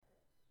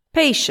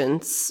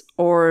Patience,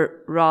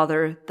 or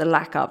rather the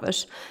lack of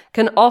it,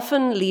 can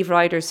often leave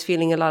riders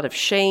feeling a lot of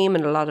shame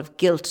and a lot of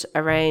guilt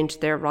around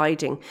their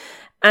riding.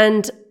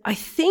 And I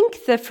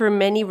think that for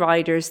many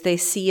riders, they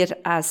see it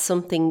as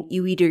something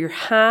you either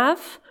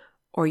have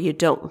or you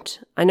don't.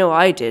 I know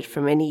I did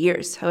for many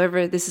years.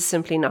 However, this is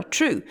simply not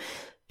true.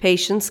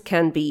 Patience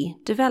can be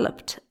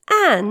developed.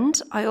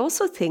 And I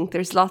also think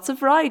there's lots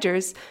of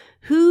riders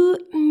who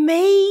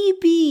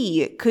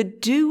maybe could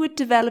do with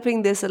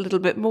developing this a little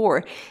bit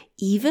more.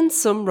 Even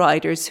some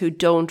riders who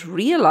don't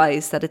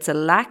realize that it's a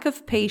lack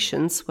of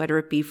patience, whether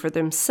it be for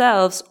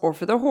themselves or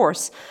for their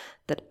horse,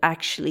 that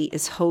actually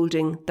is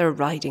holding their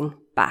riding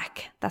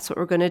back. That's what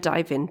we're going to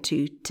dive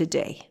into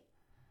today.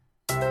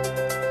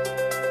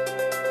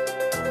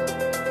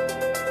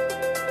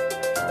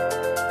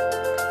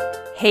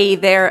 Hey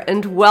there,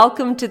 and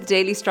welcome to the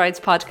Daily Strides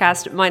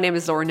podcast. My name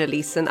is Lorna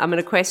Leeson. I'm an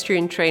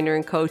equestrian trainer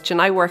and coach, and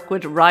I work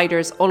with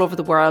riders all over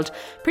the world,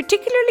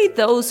 particularly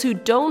those who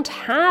don't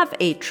have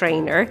a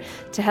trainer,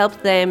 to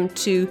help them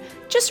to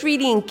just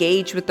really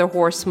engage with their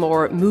horse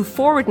more, move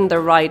forward in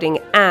their riding,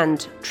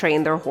 and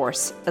train their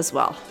horse as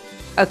well.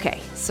 Okay,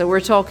 so we're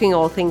talking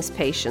all things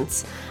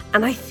patience.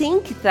 And I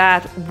think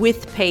that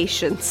with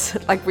patience,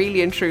 like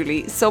really and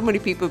truly, so many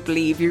people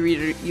believe you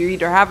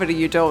either have it or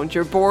you don't.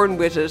 You're born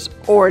with it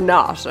or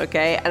not,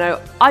 okay? And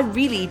I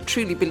really,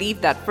 truly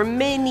believed that. For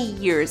many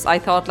years, I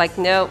thought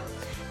no,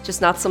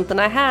 just not something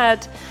I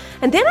had.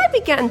 And then I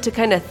began to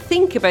kind of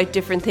think about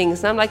different things.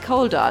 And I'm like,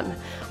 hold on.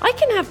 I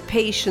can have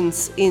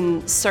patience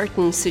in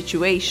certain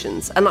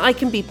situations. And I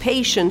can be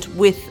patient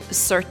with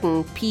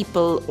certain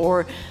people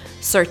or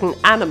certain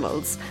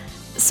animals.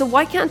 So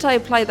why can't I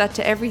apply that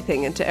to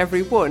everything and to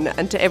everyone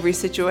and to every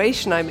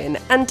situation I'm in?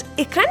 And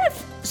it kind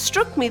of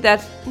struck me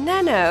that,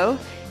 no,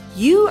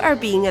 you are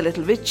being a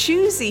little bit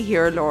choosy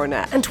here,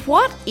 Lorna. And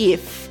what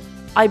if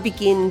I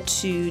begin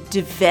to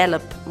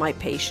develop my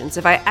patience?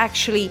 If I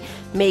actually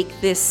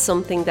make this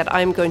something that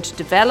I'm going to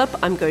develop,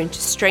 I'm going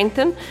to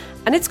strengthen,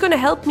 and it's going to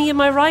help me in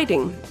my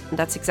riding. And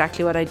that's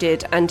exactly what I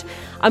did. And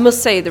I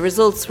must say the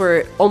results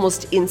were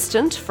almost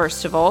instant,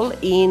 first of all,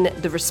 in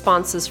the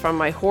responses from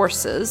my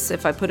horses,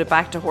 if I put it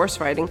back to horse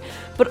riding.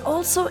 But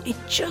also it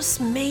just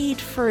made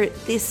for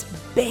this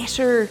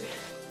better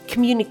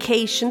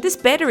communication, this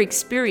better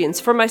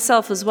experience for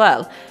myself as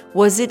well.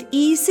 Was it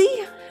easy?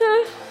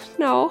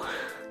 No.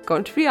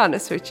 Going to be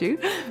honest with you,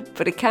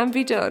 but it can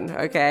be done,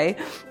 okay?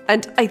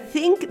 And I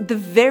think the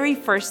very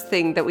first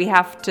thing that we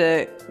have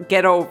to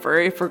get over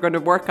if we're going to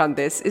work on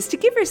this is to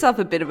give yourself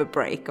a bit of a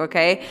break,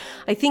 okay?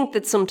 I think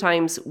that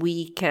sometimes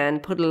we can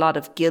put a lot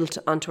of guilt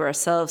onto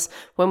ourselves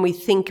when we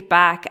think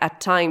back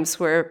at times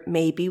where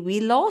maybe we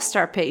lost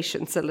our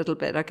patience a little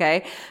bit,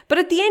 okay? But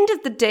at the end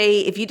of the day,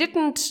 if you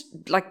didn't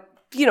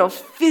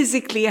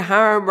physically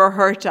harm or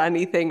hurt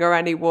anything or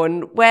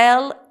anyone,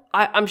 well,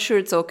 I'm sure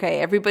it's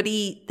okay.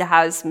 Everybody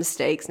has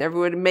mistakes and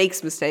everyone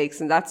makes mistakes,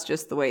 and that's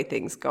just the way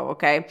things go,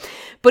 okay?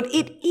 But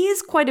it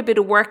is quite a bit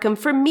of work. And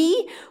for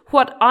me,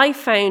 what I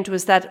found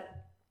was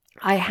that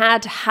I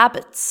had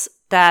habits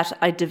that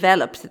I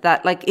developed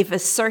that, if a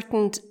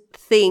certain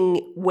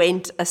thing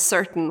went a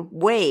certain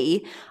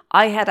way,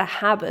 I had a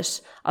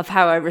habit of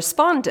how I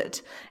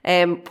responded,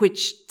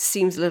 which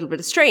seems a little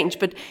bit strange,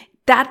 but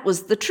that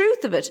was the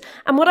truth of it.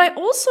 And what I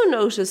also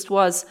noticed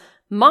was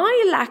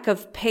my lack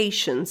of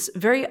patience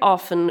very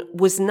often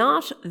was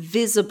not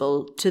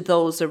visible to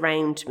those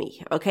around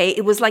me, okay?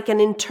 It was like an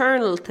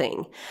internal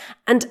thing.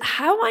 And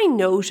how I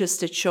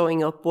noticed it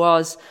showing up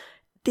was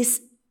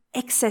this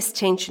excess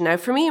tension. Now,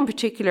 for me in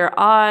particular,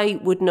 I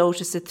would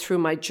notice it through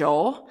my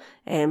jaw,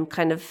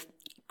 kind of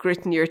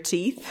gritting your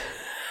teeth.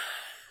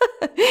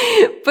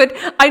 But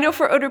I know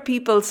for other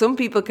people, some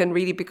people can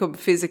really become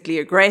physically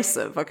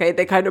aggressive, okay?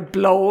 They kind of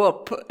blow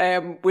up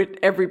with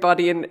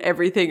everybody and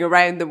everything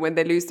around them when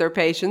they lose their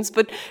patience.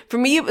 But for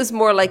me, it was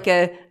more like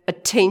a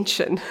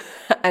tension.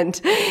 And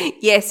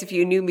yes, if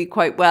you knew me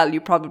quite well,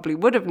 you probably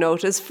would have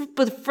noticed.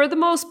 But for the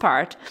most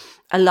part,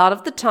 a lot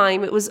of the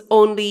time, it was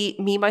only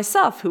me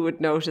myself who would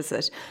notice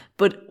it.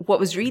 But what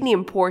was really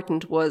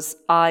important was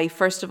I,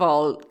 first of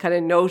all, kind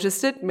of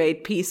noticed it,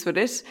 made peace with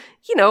it,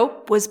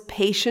 was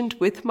patient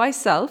with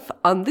myself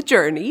on the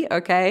journey,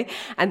 okay?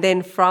 And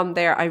then from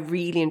there, I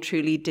really and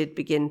truly did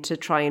begin to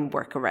try and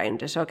work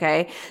around it,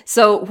 okay?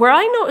 So where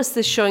I noticed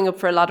this showing up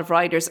for a lot of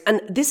riders,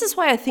 and this is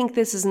why I think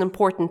this is an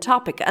important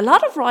topic, a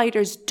lot of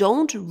riders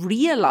don't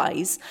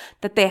realize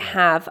that they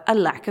have a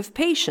lack of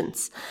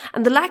patience.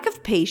 And the lack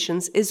of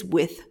patience is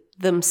with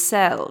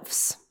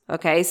themselves.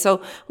 Okay, so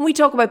when we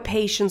talk about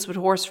patience with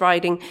horse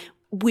riding,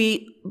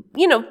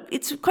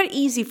 it's quite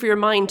easy for your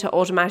mind to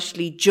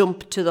automatically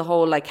jump to the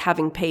whole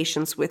having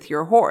patience with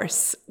your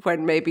horse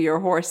when maybe your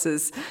horse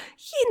is,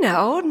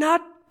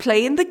 not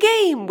playing the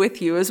game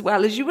with you as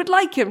well as you would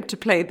like him to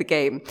play the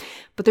game.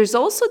 But there's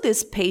also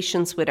this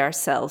patience with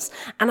ourselves.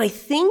 And I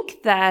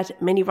think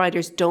that many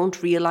riders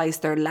don't realize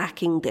they're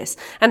lacking this.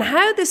 And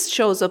how this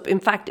shows up, in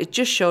fact, it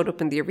just showed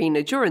up in the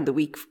arena during the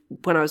week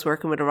when I was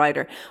working with a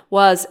rider,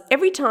 was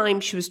every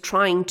time she was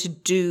trying to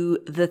do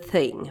the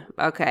thing.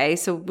 Okay,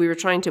 so we were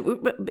trying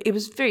to, it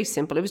was very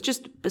simple. It was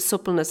just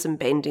suppleness and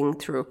bending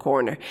through a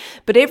corner.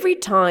 But every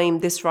time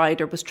this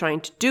rider was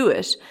trying to do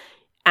it,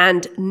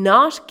 and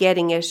not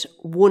getting it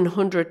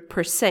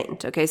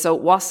 100%, okay, so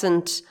it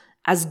wasn't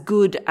as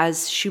good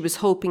as she was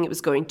hoping it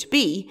was going to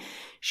be,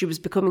 she was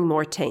becoming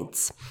more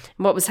tense.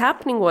 And what was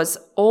happening was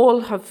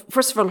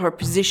first of all, her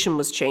position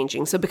was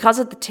changing. So because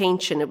of the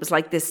tension, it was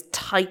like this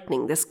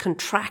tightening, this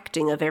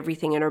contracting of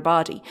everything in her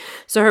body.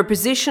 So her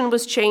position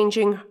was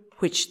changing,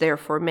 which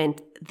therefore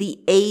meant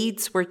the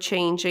aids were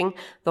changing.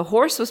 The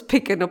horse was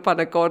picking up on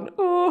it going,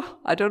 oh,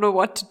 I don't know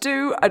what to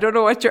do. I don't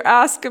know what you're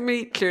asking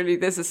me. Clearly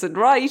this isn't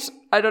right.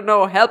 I don't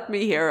know. Help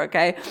me here,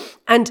 okay?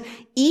 And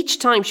each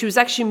time she was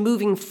actually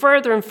moving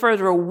further and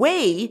further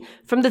away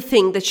from the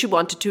thing that she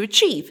wanted to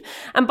achieve.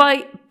 And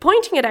by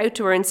pointing it out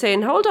to her and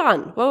saying, hold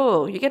on,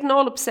 whoa, you're getting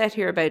all upset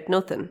here about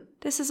nothing.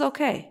 This is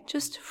okay.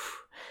 Just a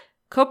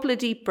couple of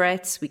deep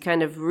breaths. We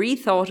kind of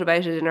rethought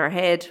about it in our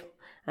head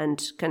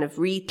and kind of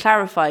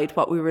re-clarified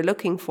what we were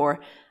looking for.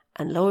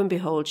 And lo and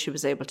behold, she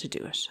was able to do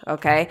it.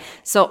 Okay.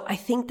 So I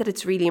think that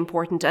it's really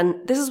important.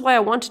 And this is why I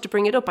wanted to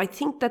bring it up. I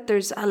think that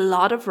there's a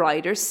lot of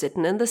riders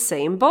sitting in the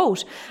same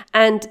boat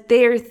and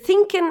they're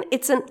thinking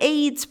it's an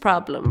aids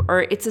problem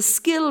or it's a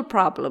skill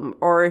problem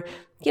or,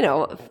 you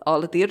know,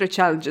 all of the other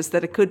challenges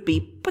that it could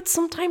be. But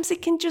sometimes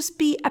it can just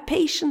be a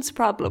patience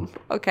problem,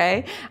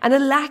 okay? And a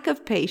lack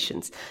of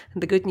patience.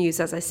 And the good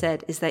news, as I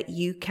said, is that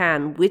you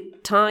can,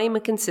 with time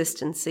and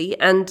consistency,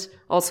 and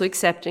also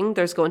accepting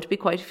there's going to be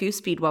quite a few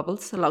speed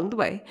wobbles along the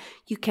way,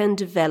 you can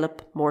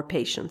develop more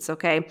patience,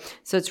 okay?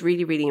 So it's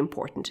really, really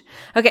important.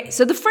 Okay,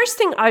 so the first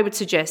thing I would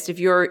suggest if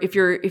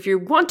you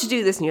want to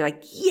do this and you're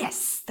like,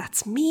 yes,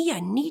 that's me, I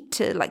need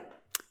to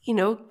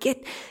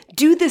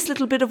do this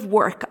little bit of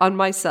work on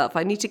myself.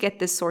 I need to get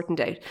this sorted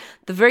out.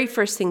 The very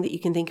first thing that you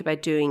can think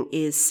about doing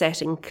is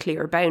setting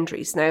clear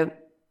boundaries. Now,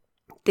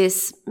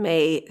 this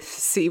may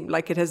seem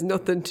like it has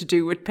nothing to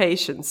do with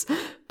patience,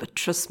 but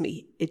trust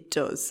me, it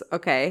does,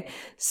 okay?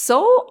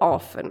 So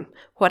often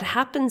what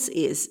happens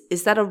is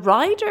that a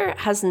rider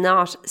has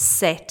not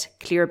set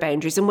clear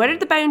boundaries. And whether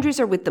the boundaries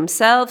are with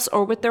themselves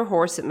or with their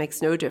horse, it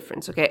makes no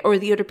difference, okay? Or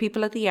the other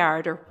people at the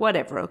yard or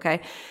whatever,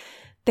 okay?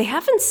 They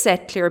haven't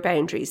set clear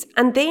boundaries.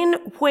 And then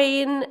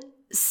when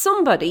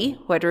somebody,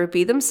 whether it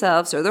be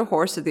themselves or their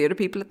horse or the other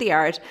people at the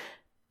yard,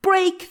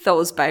 break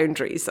those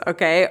boundaries,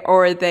 okay,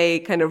 or they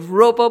kind of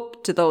rub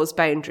up to those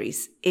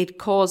boundaries, it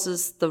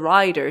causes the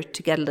rider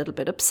to get a little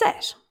bit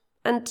upset.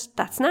 And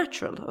that's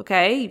natural,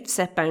 okay? You've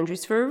set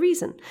boundaries for a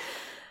reason.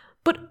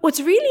 But what's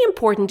really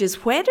important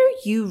is whether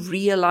you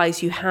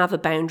realize you have a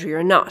boundary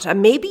or not.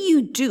 And maybe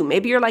you do.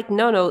 Maybe you're like,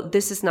 no,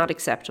 this is not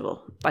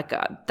acceptable. Like,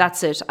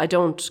 that's it. I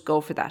don't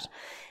go for that.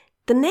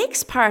 The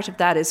next part of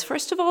that is,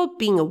 first of all,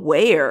 being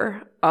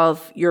aware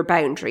of your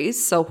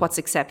boundaries. So what's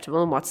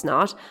acceptable and what's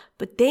not.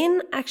 But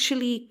then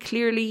actually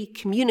clearly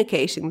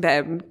communicating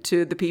them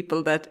to the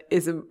people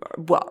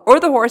or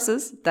the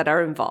horses that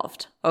are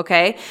involved.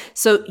 Okay.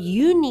 So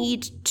you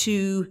need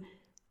to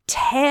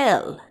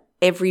tell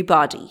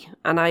everybody,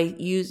 and I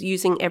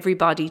using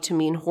everybody to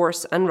mean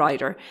horse and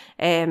rider,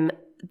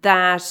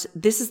 that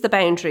this is the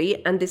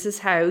boundary and this is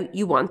how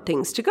you want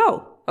things to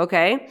go.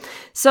 Okay.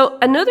 So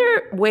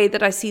another way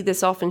that I see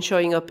this often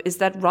showing up is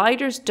that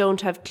riders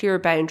don't have clear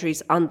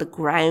boundaries on the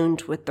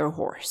ground with their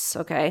horse.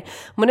 Okay.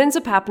 What ends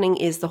up happening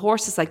is the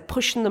horse is like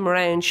pushing them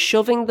around,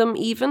 shoving them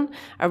even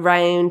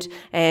around,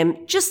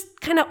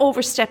 just kind of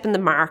overstepping the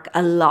mark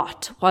a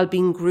lot while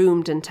being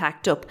groomed and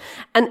tacked up.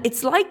 And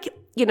it's like,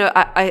 you know,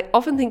 I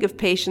often think of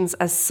patience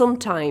as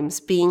sometimes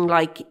being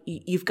like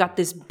you've got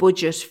this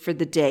budget for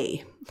the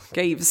day.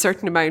 Okay, you have a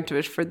certain amount of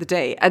it for the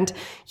day. And,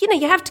 you know,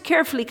 you have to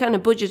carefully kind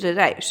of budget it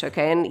out,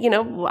 okay? And, you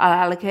know, I'll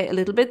allocate a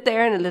little bit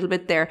there and a little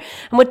bit there.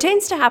 And what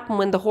tends to happen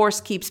when the horse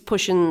keeps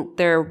pushing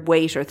their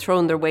weight or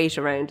throwing their weight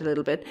around a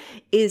little bit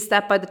is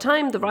that by the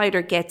time the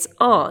rider gets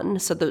on,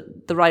 so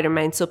the rider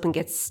mounts up and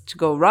gets to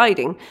go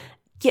riding,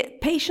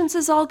 patience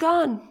is all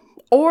gone.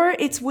 Or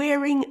it's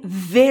wearing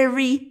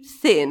very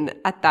thin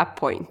at that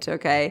point,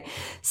 okay?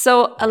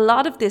 So a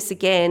lot of this,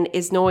 again,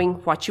 is knowing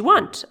what you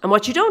want and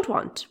what you don't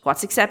want,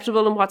 what's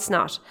acceptable and what's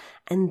not,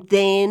 and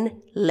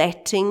then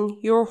letting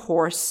your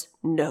horse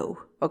know,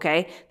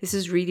 okay? This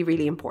is really,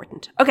 really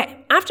important.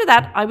 Okay, after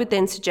that, I would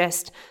then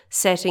suggest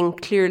setting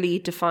clearly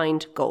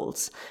defined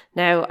goals.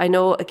 Now, I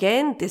know,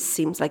 again, this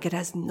seems like it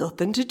has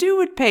nothing to do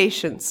with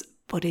patience,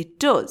 but it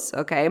does,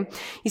 okay?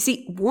 You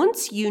see,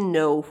 once you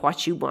know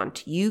what you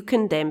want, you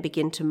can then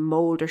begin to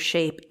mold or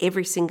shape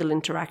every single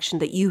interaction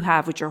that you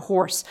have with your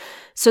horse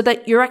so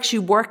that you're actually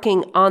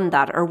working on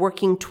that or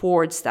working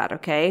towards that,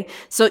 okay?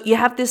 So you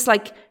have this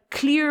like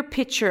clear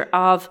picture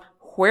of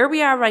where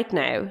we are right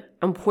now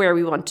and where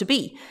we want to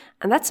be.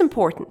 And that's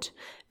important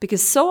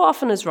Because so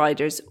often as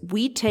riders,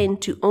 we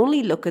tend to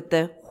only look at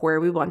the where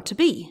we want to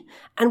be,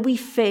 and we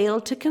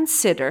fail to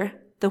consider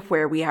the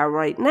where we are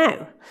right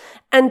now.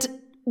 And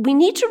we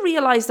need to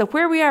realize that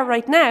where we are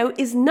right now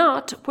is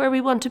not where we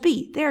want to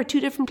be. They are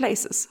two different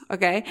places,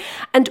 okay?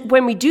 And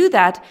when we do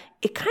that,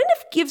 it kind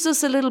of gives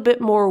us a little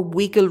bit more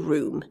wiggle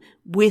room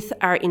with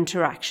our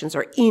interactions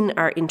or in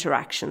our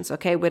interactions,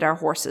 okay, with our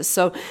horses.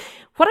 So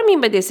what I mean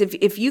by this,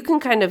 if you can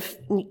kind of,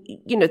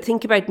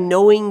 think about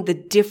knowing the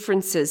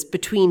differences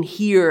between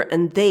here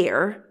and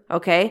there,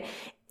 okay,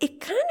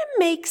 it kind of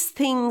makes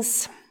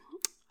things,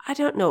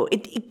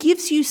 it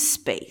gives you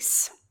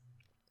space.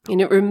 And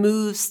it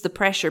removes the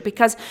pressure,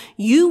 because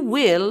you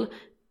will,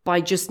 by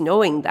just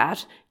knowing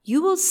that,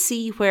 you will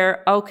see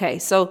where, okay,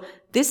 so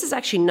this is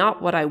actually not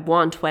what I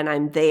want when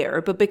I'm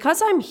there, but because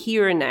I'm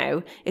here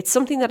now, it's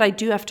something that I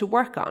do have to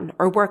work on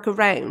or work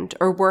around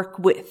or work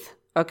with,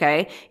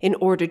 okay, in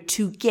order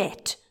to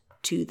get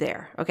to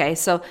there. Okay,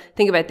 so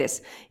think about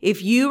this.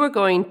 If you were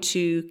going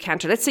to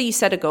canter, let's say you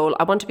set a goal,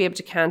 I want to be able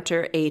to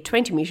canter a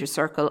 20-meter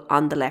circle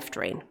on the left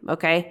rein,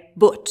 okay,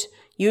 but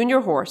you and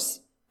your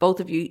horse, both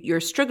of you,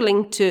 you're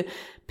struggling to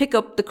pick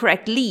up the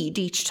correct lead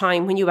each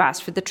time when you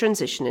ask for the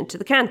transition into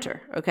the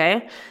canter,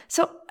 okay?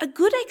 So a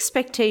good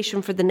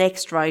expectation for the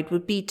next ride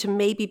would be to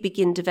maybe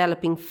begin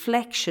developing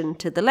flexion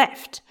to the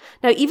left.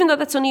 Now, even though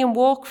that's only in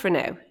walk for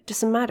now, it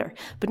doesn't matter.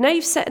 But now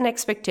you've set an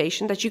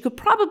expectation that you could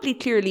probably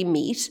clearly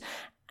meet,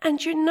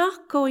 and you're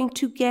not going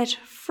to get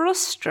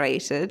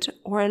frustrated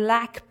or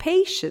lack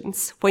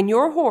patience when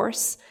your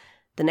horse,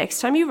 the next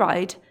time you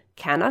ride,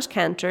 cannot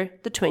canter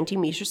the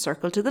 20-meter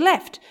circle to the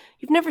left.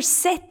 You've never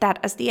set that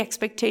as the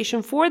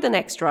expectation for the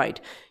next ride.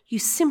 You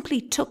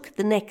simply took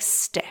the next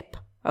step,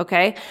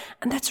 okay?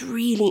 And that's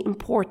really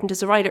important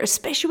as a rider,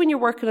 especially when you're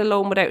working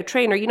alone without a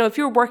trainer. If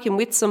you're working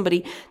with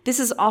somebody, this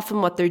is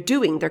often what they're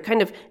doing. They're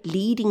kind of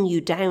leading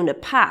you down a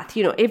path.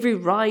 Every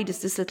ride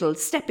is this little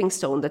stepping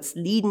stone that's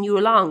leading you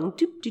along,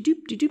 doop, doop,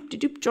 doop, doop, doop,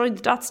 doop, join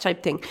the dots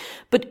type thing.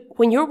 But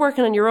when you're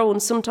working on your own,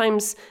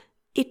 sometimes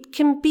it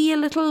can be a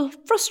little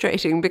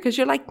frustrating because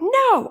you're like,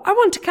 no, I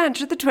want to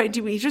canter the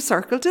 20-meter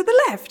circle to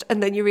the left.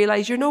 And then you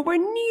realize you're nowhere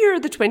near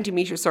the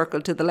 20-meter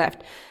circle to the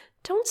left.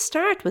 Don't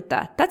start with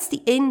that. That's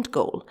the end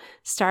goal.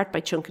 Start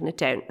by chunking it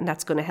down, and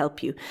that's going to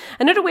help you.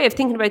 Another way of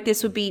thinking about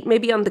this would be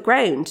maybe on the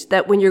ground,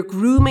 that when you're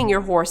grooming your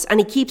horse and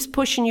he keeps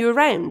pushing you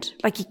around,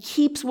 like he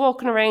keeps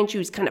walking around you,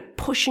 he's kind of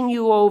pushing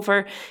you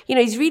over.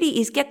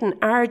 He's getting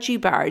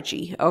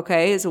argy-bargy,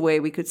 okay, is a way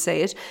we could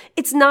say it.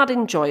 It's not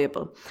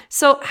enjoyable.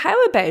 So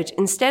how about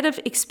instead of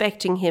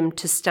expecting him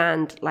to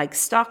stand like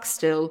stock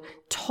still,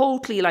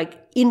 totally like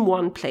in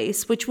one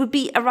place, which would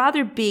be a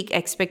rather big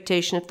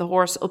expectation if the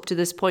horse up to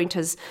this point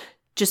has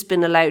just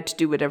been allowed to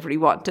do whatever he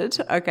wanted,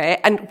 okay?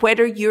 And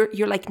whether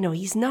you're like, no,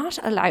 he's not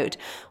allowed.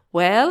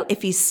 Well,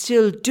 if he's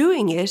still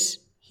doing it,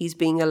 he's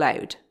being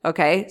allowed,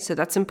 okay? So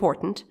that's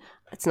important.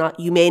 It's not,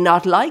 you may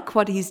not like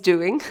what he's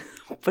doing,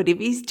 but if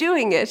he's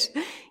doing it,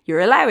 you're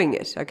allowing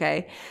it,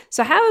 okay?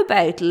 So how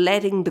about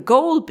letting the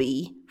goal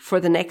be for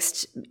the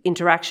next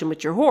interaction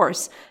with your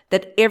horse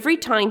that every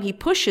time he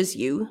pushes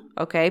you,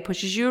 okay,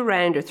 pushes you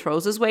around or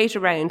throws his weight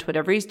around,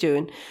 whatever he's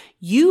doing,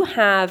 you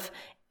have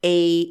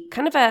a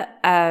kind of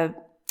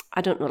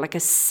like a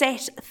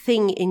set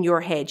thing in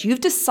your head.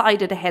 You've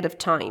decided ahead of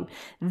time,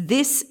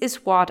 this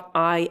is what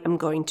I am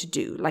going to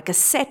do, like a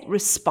set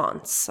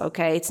response,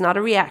 okay? It's not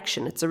a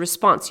reaction, it's a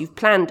response. You've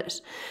planned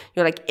it.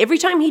 You're like, every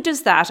time he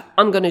does that,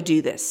 I'm going to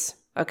do this,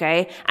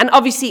 okay? And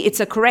obviously it's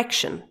a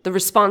correction. The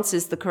response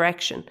is the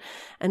correction.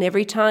 And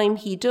every time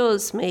he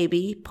does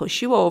maybe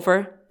push you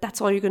over, that's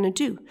all you're going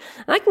to do.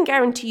 And I can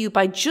guarantee you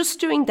by just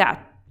doing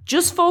that,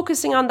 just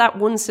focusing on that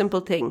one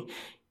simple thing,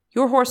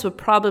 your horse would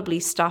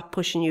probably stop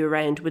pushing you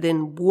around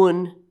within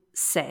one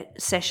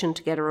session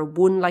together or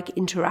one like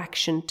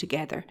interaction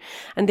together.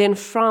 And then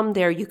from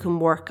there, you can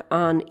work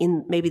on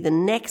in maybe the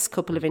next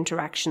couple of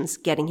interactions,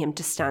 getting him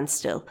to stand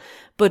still.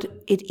 But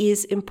it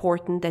is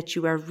important that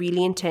you are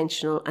really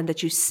intentional and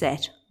that you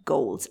set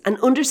goals and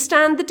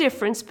understand the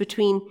difference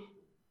between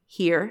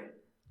here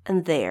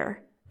and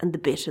there and the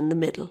bit in the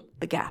middle,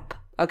 the gap.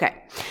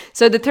 Okay,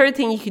 so the third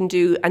thing you can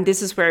do, and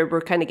this is where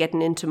we're kind of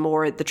getting into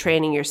more the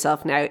training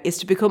yourself now, is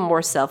to become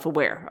more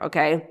self-aware,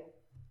 okay?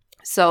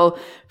 So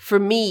for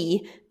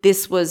me,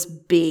 this was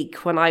big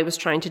when I was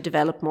trying to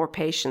develop more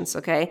patience,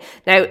 okay?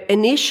 Now,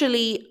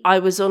 initially, I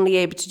was only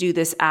able to do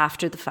this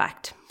after the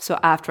fact. So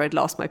after I'd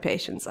lost my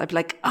patience, I'd be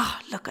like,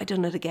 look, I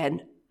done it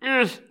again.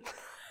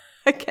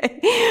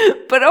 Okay.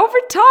 But over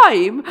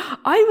time,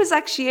 I was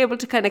actually able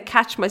to kind of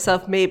catch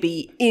myself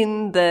maybe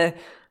in the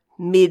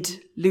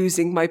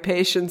mid-losing my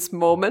patience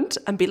moment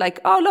and be like,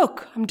 oh,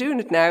 look, I'm doing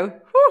it now.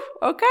 Whew,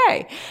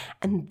 okay.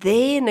 And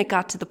then it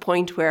got to the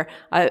point where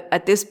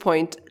at this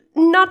point,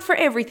 not for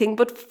everything,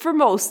 but for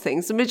most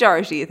things, the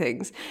majority of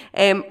things,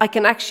 I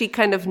can actually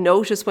kind of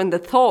notice when the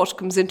thought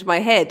comes into my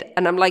head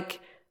and I'm like,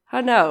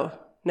 oh, no.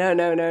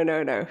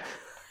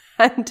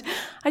 And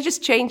I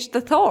just changed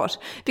the thought,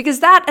 because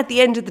that at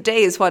the end of the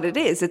day is what it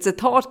is. It's a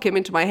thought came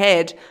into my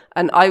head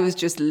and I was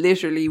just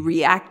literally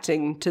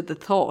reacting to the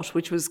thought,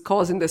 which was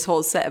causing this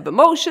whole set of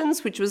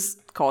emotions, which was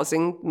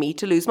causing me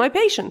to lose my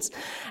patience.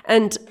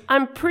 And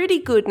I'm pretty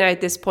good now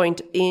at this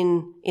point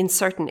in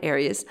certain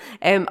areas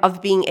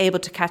of being able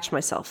to catch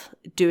myself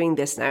doing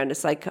this now. And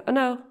it's like,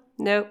 oh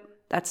no,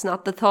 that's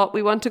not the thought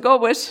we want to go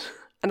with.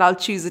 And I'll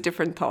choose a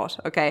different thought.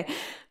 Okay.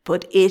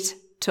 But it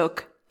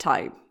took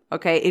time.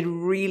 Okay, it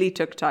really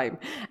took time.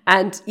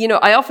 And,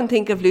 I often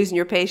think of losing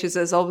your patience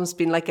as almost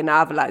being like an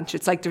avalanche.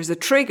 It's like there's a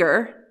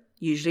trigger,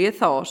 usually a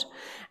thought,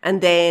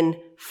 and then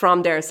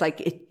from there, it's like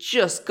it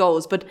just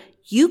goes. But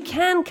you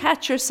can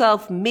catch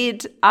yourself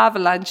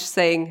mid-avalanche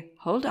saying,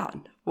 hold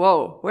on,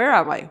 whoa, where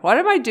am I? What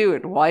am I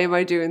doing? Why am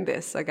I doing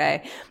this?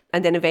 Okay,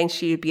 and then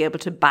eventually you'll be able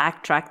to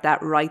backtrack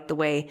that right the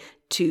way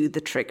to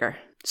the trigger.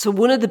 So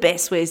one of the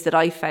best ways that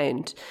I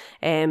found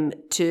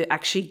to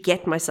actually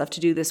get myself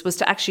to do this was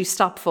to actually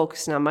stop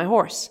focusing on my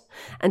horse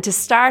and to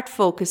start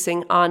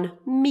focusing on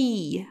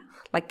me,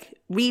 like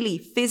really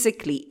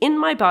physically in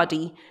my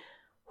body.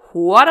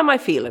 What am I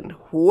feeling?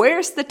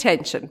 Where's the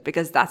tension?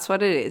 Because that's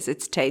what it is.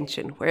 It's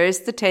tension.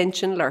 Where's the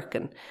tension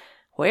lurking?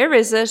 Where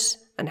is it?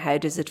 And how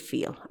does it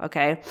feel?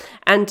 Okay.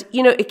 And,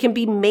 it can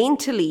be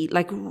mentally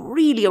like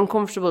really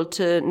uncomfortable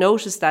to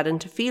notice that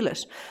and to feel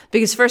it.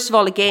 Because first of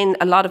all, again,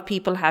 a lot of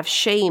people have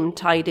shame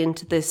tied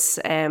into this,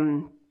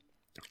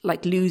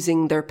 like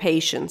losing their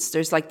patience.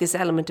 There's like this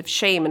element of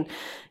shame. And,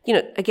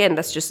 again,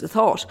 that's just a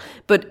thought.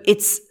 But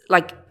it's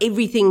like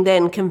everything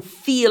then can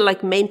feel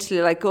like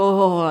mentally like,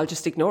 oh, I'll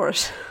just ignore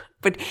it.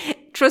 But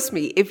trust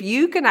me, if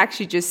you can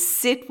actually just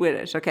sit with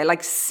it, okay,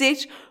 like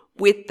sit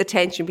with the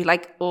tension, be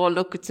like, oh,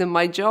 look, it's in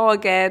my jaw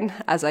again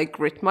as I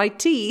grit my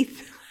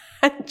teeth,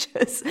 and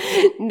just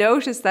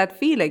notice that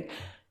feeling.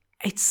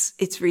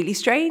 It's really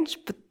strange,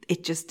 but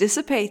it just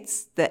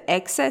dissipates. The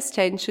excess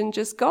tension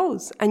just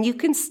goes. And you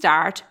can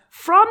start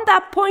from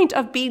that point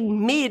of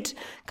being mid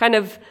kind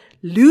of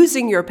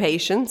losing your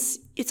patience.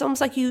 It's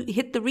almost like you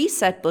hit the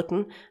reset button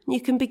and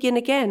you can begin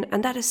again.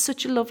 And that is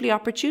such a lovely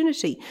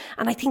opportunity.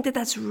 And I think that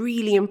that's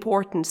really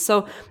important.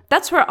 So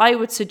that's where I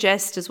would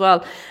suggest as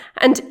well.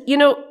 And,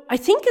 I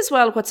think as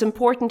well what's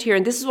important here,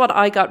 and this is what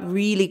I got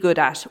really good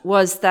at,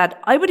 was that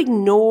I would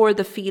ignore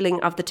the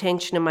feeling of the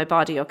tension in my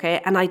body,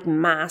 okay? And I'd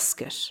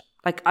mask it.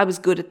 Like I was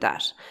good at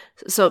that.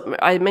 So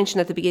I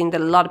mentioned at the beginning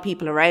that a lot of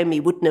people around me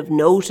wouldn't have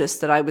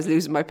noticed that I was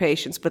losing my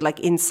patience, but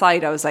like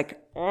inside I was like,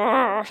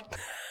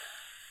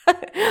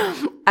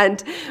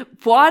 and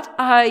what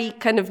I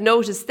kind of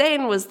noticed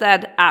then was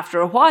that after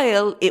a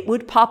while it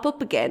would pop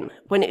up again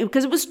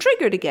because it was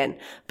triggered again.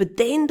 But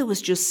then there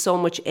was just so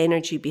much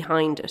energy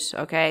behind it,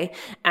 okay?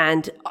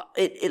 And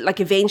it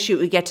like eventually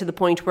it would get to the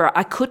point where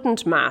I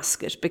couldn't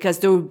mask it because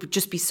there would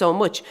just be so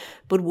much.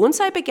 But once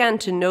I began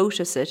to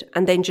notice it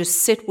and then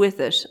just sit with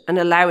it and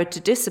allow it to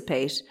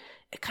dissipate,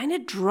 it kind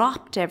of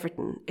dropped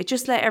everything. It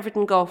just let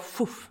everything go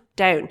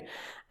down.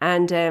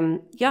 And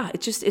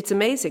it's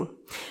amazing.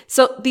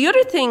 So the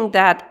other thing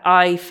that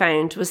I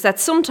found was that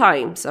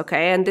sometimes,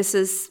 okay, and this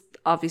is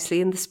obviously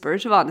in the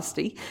spirit of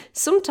honesty,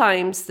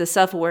 sometimes the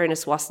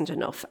self-awareness wasn't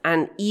enough.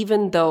 And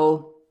even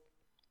though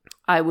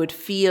I would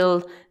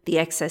feel the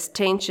excess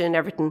tension and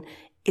everything,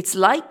 it's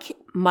like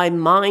my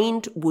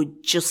mind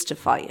would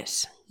justify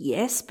it.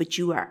 Yes, but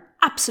you are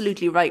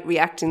absolutely right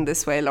reacting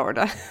this way,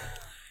 Lorna.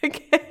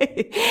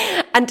 Okay.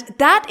 And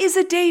that is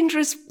a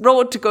dangerous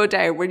road to go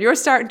down when you're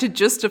starting to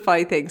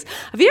justify things.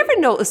 Have you ever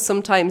noticed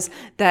sometimes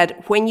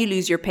that when you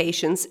lose your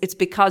patience, it's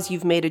because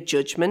you've made a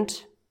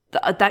judgment?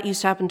 That used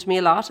to happen to me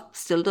a lot.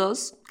 Still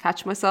does.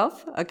 Catch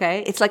myself.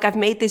 Okay. It's like I've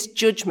made this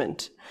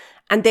judgment.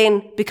 And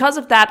then because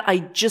of that, I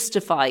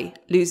justify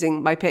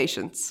losing my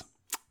patience.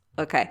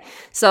 Okay.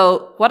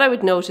 So what I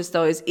would notice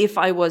though is if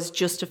I was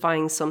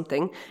justifying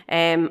something,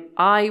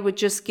 I would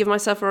just give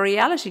myself a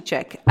reality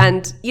check.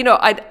 And,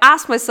 I'd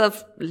ask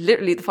myself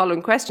literally the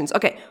following questions.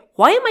 Okay.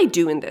 Why am I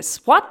doing this?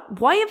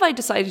 Why have I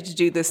decided to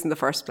do this in the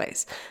first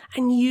place?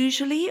 And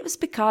usually it was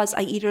because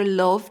I either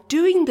love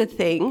doing the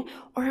thing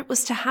or it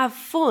was to have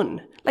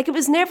fun. Like it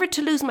was never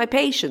to lose my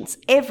patience,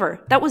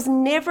 ever. That was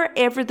never,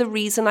 ever the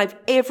reason I've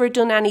ever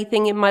done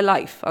anything in my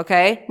life.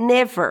 Okay.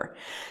 Never.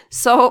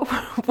 So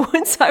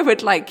once I would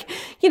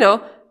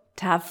to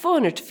have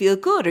fun or to feel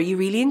good or you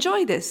really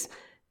enjoy this,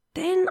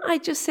 then I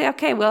just say,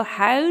 okay, well,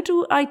 how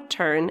do I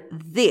turn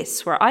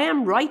this where I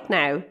am right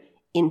now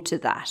into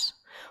that?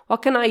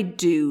 What can I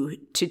do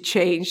to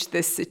change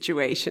this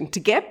situation, to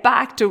get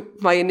back to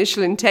my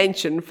initial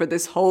intention for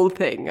this whole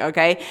thing,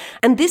 okay?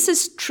 And this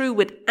is true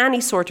with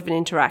any sort of an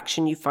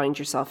interaction you find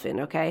yourself in,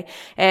 okay?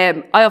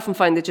 I often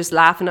find that just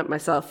laughing at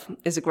myself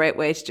is a great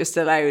way to just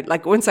allow,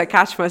 like once I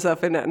catch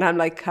myself in it and I'm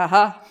like,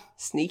 haha,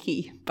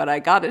 sneaky, but I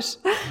got it.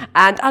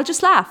 And I'll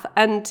just laugh.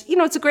 And,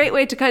 it's a great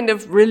way to kind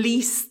of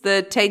release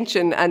the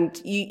tension and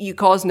you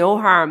cause no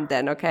harm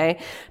then, okay?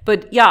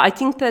 But yeah, I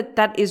think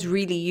that is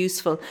really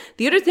useful.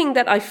 The other thing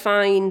that I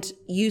find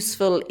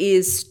useful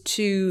is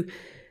to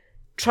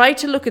try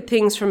to look at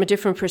things from a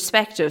different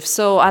perspective.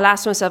 So I'll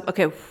ask myself,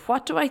 okay,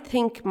 what do I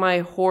think my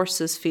horse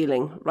is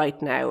feeling right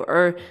now?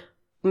 Or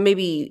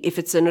maybe if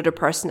it's another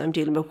person I'm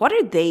dealing with, what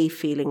are they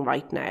feeling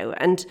right now?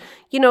 And,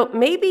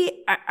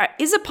 maybe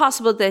is it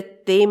possible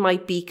that they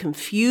might be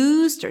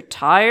confused or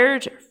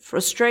tired or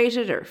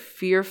frustrated or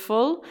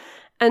fearful?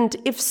 And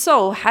if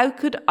so, how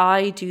could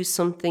I do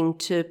something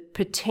to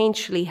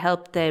potentially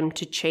help them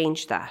to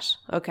change that,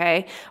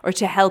 okay? Or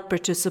to help or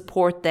to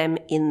support them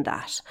in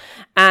that.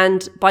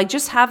 And by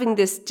just having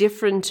this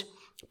different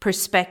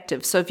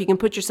perspective, so if you can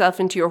put yourself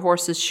into your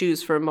horse's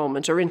shoes for a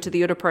moment or into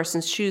the other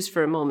person's shoes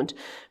for a moment,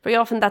 very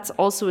often that's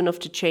also enough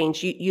to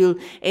change. You'll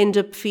end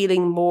up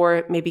feeling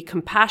more maybe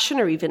compassion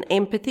or even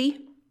empathy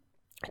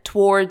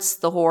towards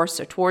the horse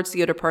or towards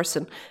the other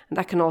person, and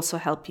that can also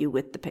help you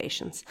with the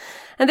patience.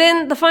 And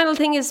then the final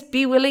thing is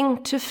be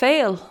willing to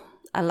fail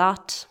a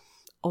lot.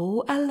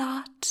 Oh, a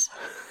lot.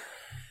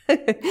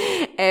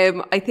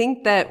 I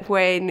think that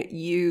when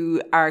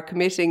you are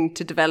committing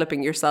to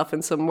developing yourself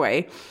in some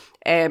way,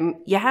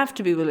 you have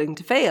to be willing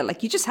to fail.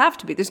 Like, you just have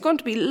to be. There's going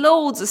to be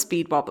loads of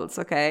speed wobbles,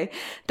 okay?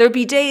 There'll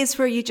be days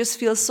where you just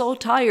feel so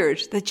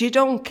tired that you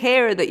don't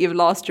care that you've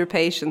lost your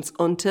patience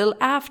until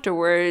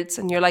afterwards,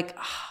 and you're like,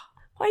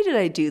 why did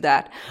I do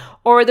that?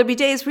 Or there'll be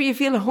days where you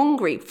feel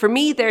hungry. For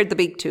me, they're the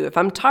big two. If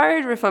I'm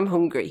tired or if I'm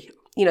hungry,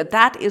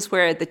 that is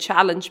where the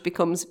challenge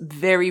becomes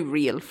very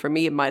real for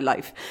me in my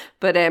life.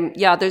 But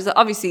there's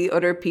obviously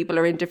other people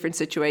are in different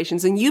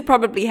situations, and you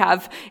probably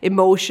have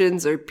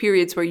emotions or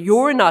periods where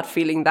you're not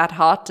feeling that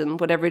hot and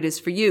whatever it is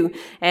for you.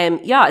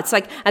 It's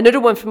like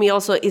another one for me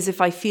also is if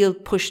I feel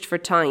pushed for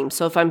time.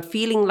 So if I'm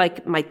feeling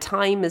like my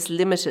time is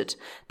limited,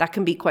 that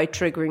can be quite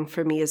triggering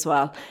for me as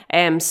well.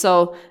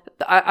 So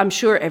I'm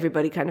sure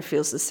everybody kind of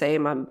feels the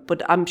same,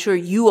 but I'm sure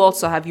you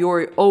also have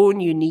your own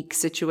unique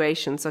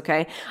situations,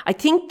 okay? I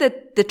think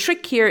that the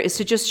trick here is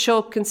to just show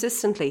up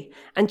consistently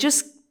and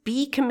just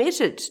be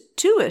committed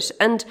to it.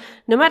 And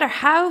no matter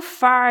how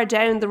far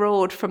down the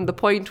road from the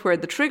point where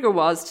the trigger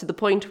was to the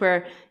point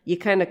where you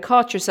kind of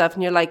caught yourself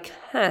and you're like,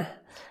 and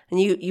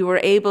you were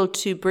able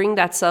to bring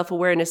that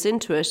self-awareness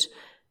into it,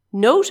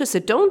 notice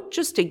it. Don't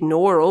just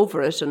ignore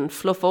over it and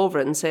fluff over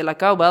it and say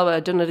like, oh, well,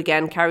 I've done it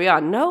again, carry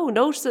on. No,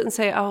 notice it and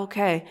say, oh,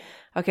 okay,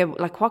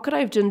 like what could I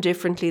have done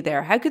differently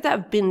there? How could that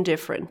have been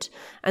different?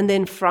 And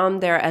then from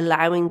there,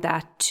 allowing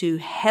that to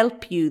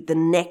help you the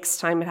next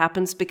time it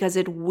happens, because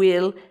it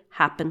will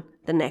happen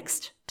the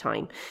next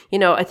time.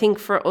 I think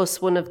for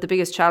us, one of the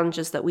biggest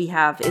challenges that we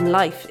have in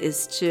life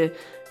is to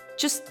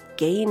just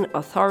gain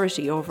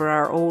authority over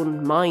our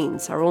own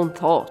minds, our own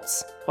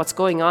thoughts, what's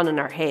going on in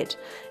our head,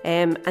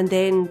 and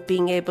then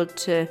being able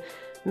to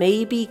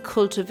maybe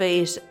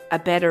cultivate a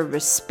better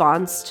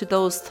response to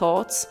those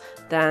thoughts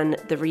than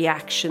the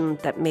reaction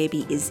that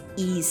maybe is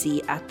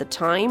easy at the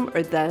time,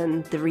 or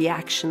than the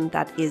reaction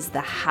that is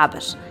the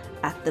habit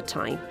at the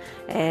time.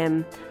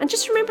 And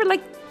just remember,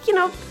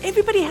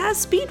 everybody has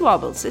speed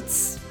wobbles.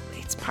 It's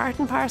part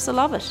and parcel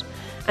of it.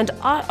 And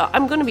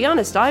I'm going to be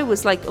honest, I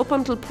was like, up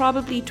until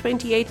probably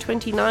 28,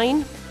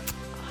 29,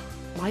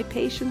 my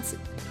patience,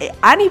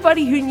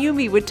 anybody who knew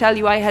me would tell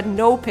you I had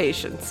no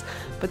patience,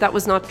 but that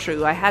was not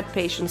true. I had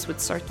patience with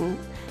certain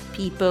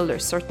people or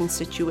certain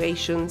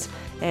situations.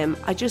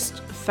 I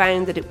just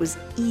found that it was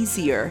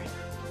easier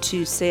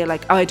to say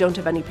like, oh, I don't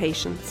have any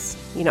patience.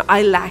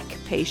 I lack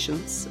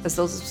patience, as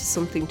though this was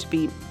something to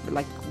be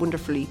like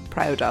wonderfully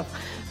proud of.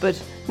 But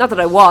not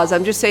that I was,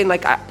 I'm just saying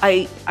like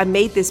I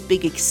made this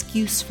big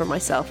excuse for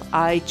myself.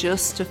 I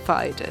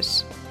justified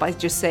it by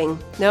just saying,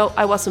 no,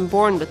 I wasn't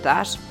born with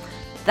that.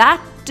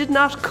 That did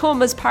not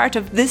come as part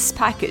of this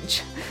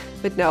package.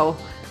 But no,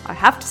 I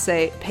have to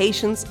say,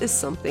 patience is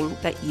something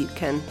that you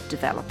can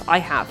develop. I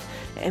have.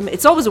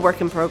 It's always a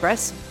work in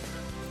progress.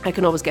 I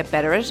can always get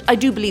better at it. I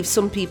do believe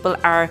some people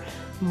are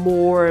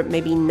more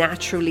maybe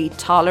naturally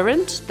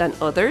tolerant than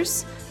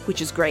others,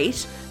 which is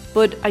great.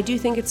 But I do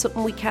think it's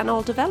something we can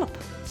all develop.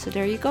 So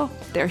there you go.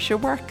 There's your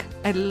work.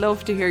 I'd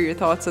love to hear your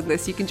thoughts on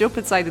this. You can jump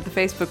inside of the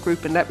Facebook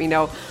group and let me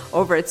know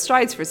over at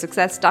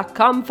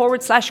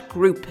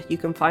stridesforsuccess.com/group. You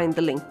can find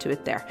the link to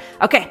it there.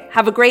 Okay,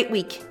 have a great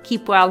week.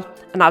 Keep well,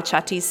 and I'll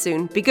chat to you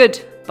soon. Be good.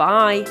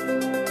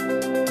 Bye.